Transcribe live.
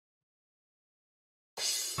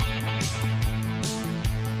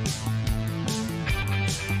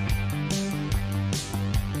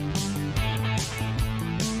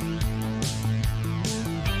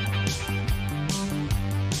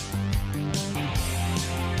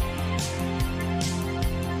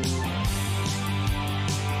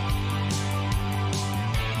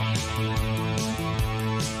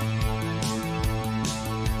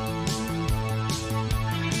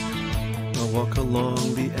I walk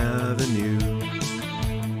along the avenue.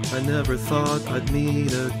 I never thought I'd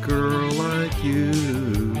meet a girl like you.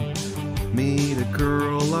 Meet a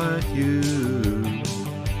girl like you.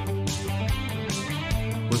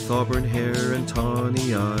 With auburn hair and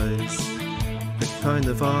tawny eyes, the kind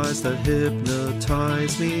of eyes that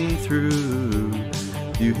hypnotize me through.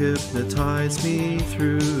 You hypnotize me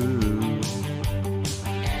through.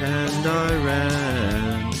 And I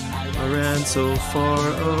ran so far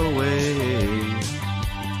away.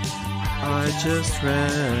 I just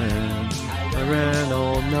ran, I ran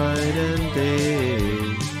all night and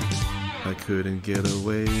day. I couldn't get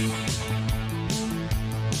away.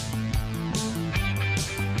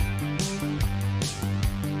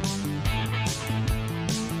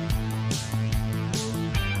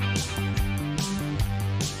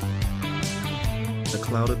 A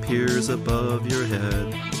cloud appears above your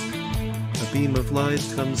head. A beam of light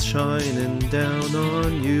comes shining down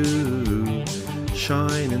on you,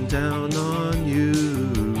 shining down on you.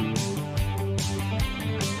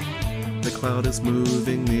 The cloud is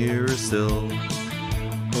moving nearer still.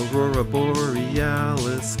 Aurora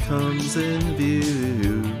Borealis comes in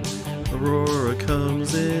view. Aurora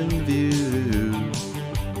comes in view.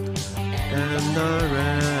 And I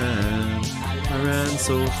ran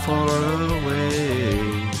so far away.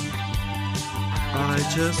 I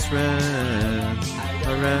just ran,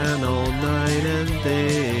 I ran all night and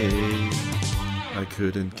day. I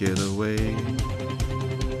couldn't get away.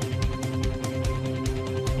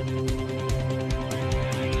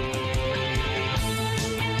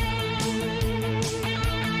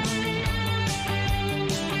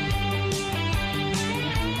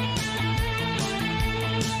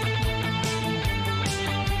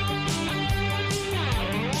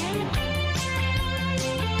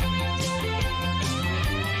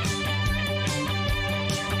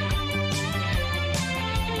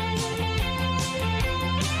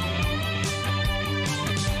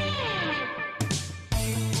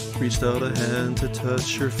 Reached out a hand to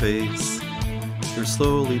touch your face. You're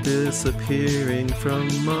slowly disappearing from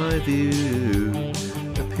my view,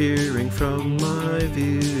 appearing from my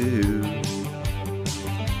view.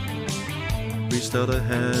 Reached out a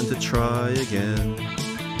hand to try again.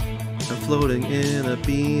 I'm floating in a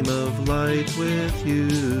beam of light with you,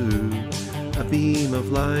 a beam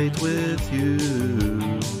of light with you.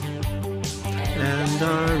 And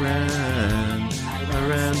I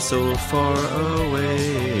ran so far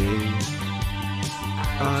away.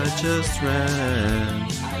 I just ran,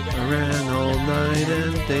 I ran all night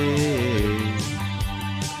and day.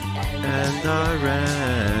 And I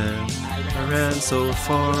ran so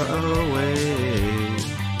far away.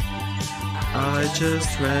 I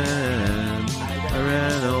just ran, I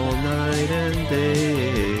ran all night and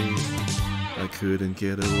day. I couldn't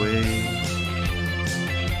get away.